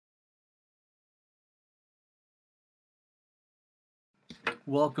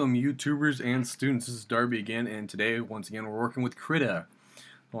Welcome YouTubers and students, this is Darby again, and today once again we're working with Krita.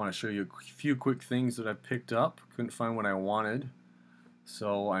 I want to show you a few quick things that I picked up. Couldn't find what I wanted,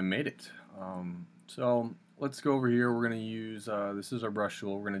 so I made it. So let's go over here. We're going to use, this is our brush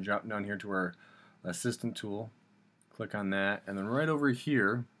tool. We're going to drop down here to our assistant tool, click on that, and then right over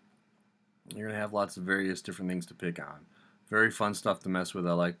here you're going to have lots of various different things to pick on. Very fun stuff to mess with.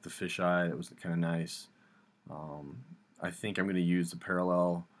 I like the fisheye, it was kind of nice. I think I'm going to use the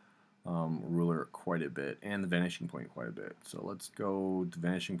parallel ruler quite a bit and the vanishing point quite a bit. So let's go to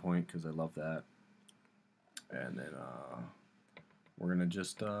vanishing point because I love that. And then we're going to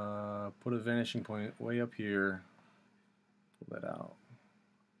just put a vanishing point way up here. Pull that out.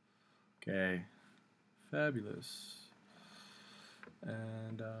 Okay, fabulous.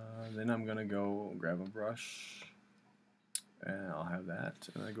 And then I'm going to go grab a brush and I'll have that.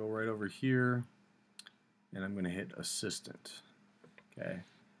 And I go right over here and I'm going to hit assistant. Okay,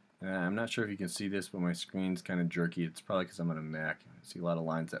 and I'm not sure if you can see this, but my screen's kind of jerky. It's probably because I'm on a Mac. I see a lot of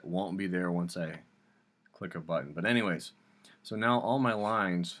lines that won't be there once I click a button. But anyways, so now all my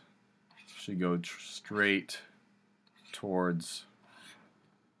lines should go straight towards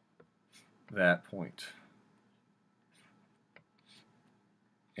that point.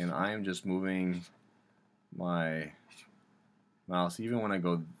 And I am just moving my mouse, even when I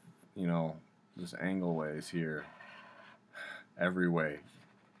go, this angle ways here, every way.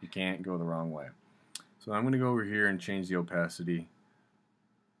 You can't go the wrong way. So I'm going to go over here and change the opacity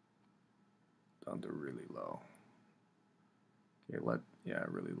down to really low. Okay,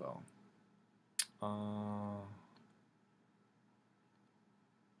 really low. No.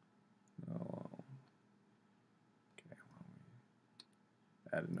 Okay,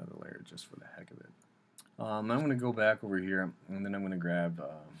 add another layer just for the heck of it. I'm going to go back over here and then I'm going to grab,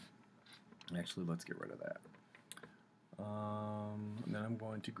 actually let's get rid of that. And then I'm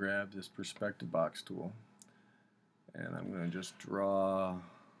going to grab this perspective box tool and I'm going to just draw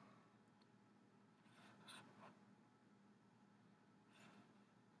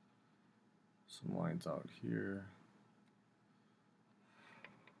some lines out here.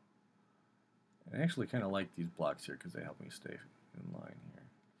 I actually kind of like these blocks here because they help me stay in line here.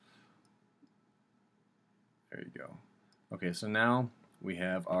 There you go. Okay, so now we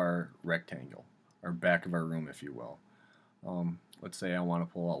have our rectangle, our back of our room, if you will. Let's say I want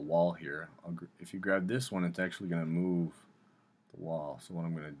to pull out a wall here. If you grab this one, it's actually going to move the wall. So what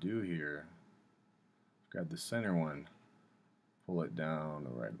I'm going to do here, grab the center one, pull it down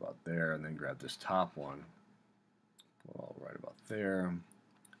right about there, and then grab this top one, pull it right about there.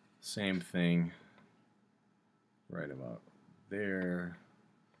 Same thing, right about there.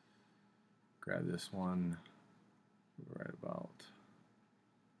 Grab this one, right about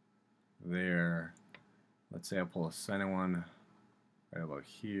there. Let's say I pull a center one right about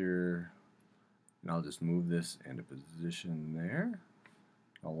here, and I'll just move this into position there.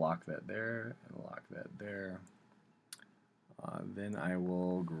 I'll lock that there and lock that there. Then I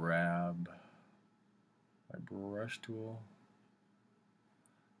will grab my brush tool.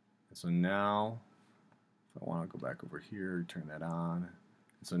 And so now, if I want to go back over here, turn that on.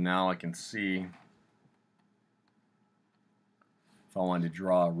 And so now I can see if I wanted to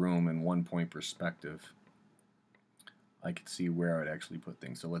draw a room in 1-point perspective, I could see where I'd actually put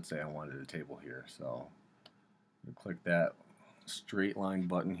things. So let's say I wanted a table here. So I'll click that straight line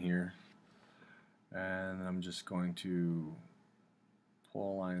button here, and I'm just going to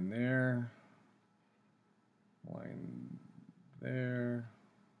pull a line there, line there.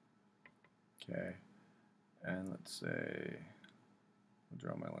 Okay, and let's say I'll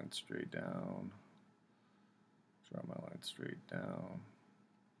draw my line straight down. Draw my line straight down.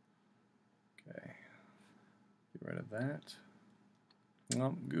 Okay. Get rid of that.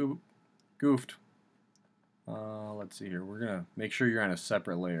 Oh, goofed. Let's see here. We're going to make sure you're on a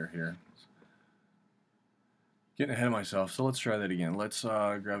separate layer here. Getting ahead of myself, so let's try that again. Let's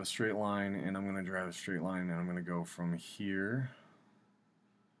grab a straight line, and I'm going to drive a straight line, and I'm going to go from here,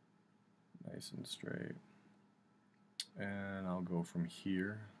 nice and straight, and I'll go from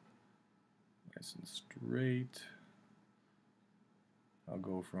here, nice and straight. I'll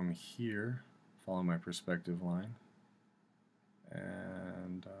go from here, follow my perspective line,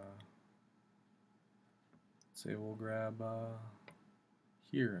 and say we'll grab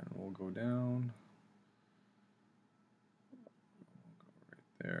here, and we'll go down. We'll go right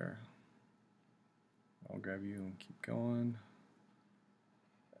there. I'll grab you and keep going,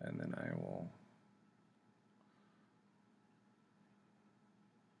 and then I will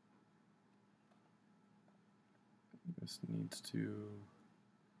this needs to,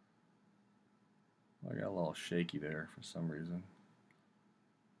 I got a little shaky there for some reason.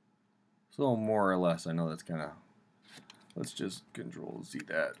 So more or less, I know that's kind of, let's just Control Z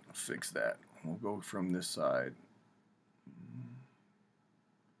that, fix that. We'll go from this side.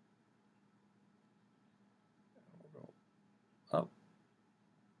 We'll go up.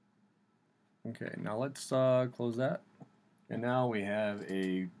 Okay, now let's close that. And now we have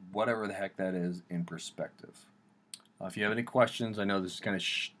a whatever the heck that is in perspective. If you have any questions, I know this is kind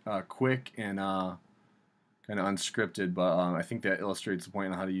of quick and kind of unscripted, but I think that illustrates the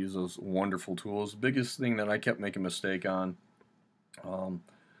point on how to use those wonderful tools. The biggest thing that I kept making a mistake on when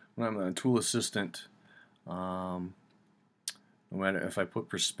I'm a tool assistant, no matter if I put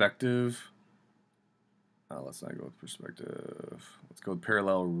perspective, let's not go with perspective. Let's go with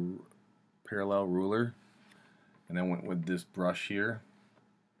parallel ruler, and I went with this brush here,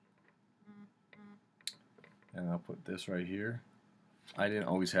 and I'll put this right here. I didn't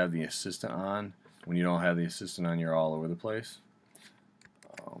always have the assistant on. When you don't have the assistant on, you're all over the place.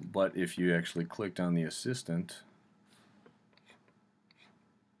 But if you actually clicked on the assistant,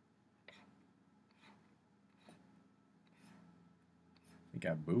 I think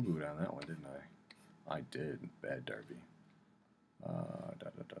I boo-booed on that one, didn't I? I did. Bad Darby.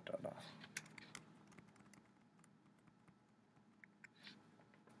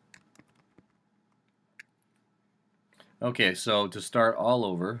 Okay, so to start all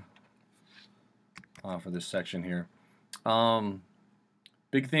over for this section here,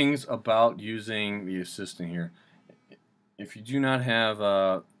 big things about using the assistant here. If you do not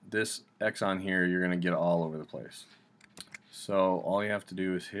have this X on here, you're going to get all over the place. So all you have to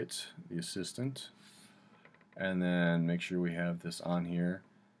do is hit the assistant and then make sure we have this on here,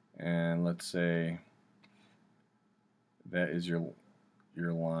 and let's say that is your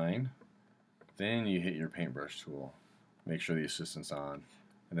line. Then you hit your paintbrush tool, make sure the assistant's on,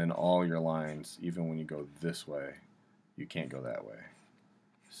 and then all your lines, even when you go this way, you can't go that way.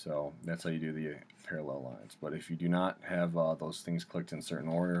 So that's how you do the parallel lines. But if you do not have those things clicked in certain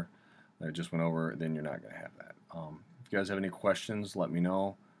order that I just went over, then you're not going to have that. If you guys have any questions, let me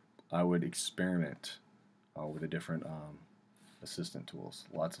know. I would experiment with the different assistant tools.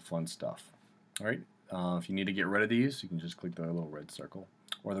 Lots of fun stuff. All right. If you need to get rid of these, you can just click the little red circle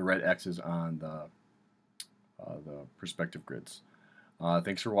or the red X's on the perspective grids.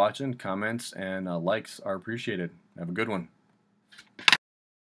 Thanks for watching. Comments and likes are appreciated. Have a good one.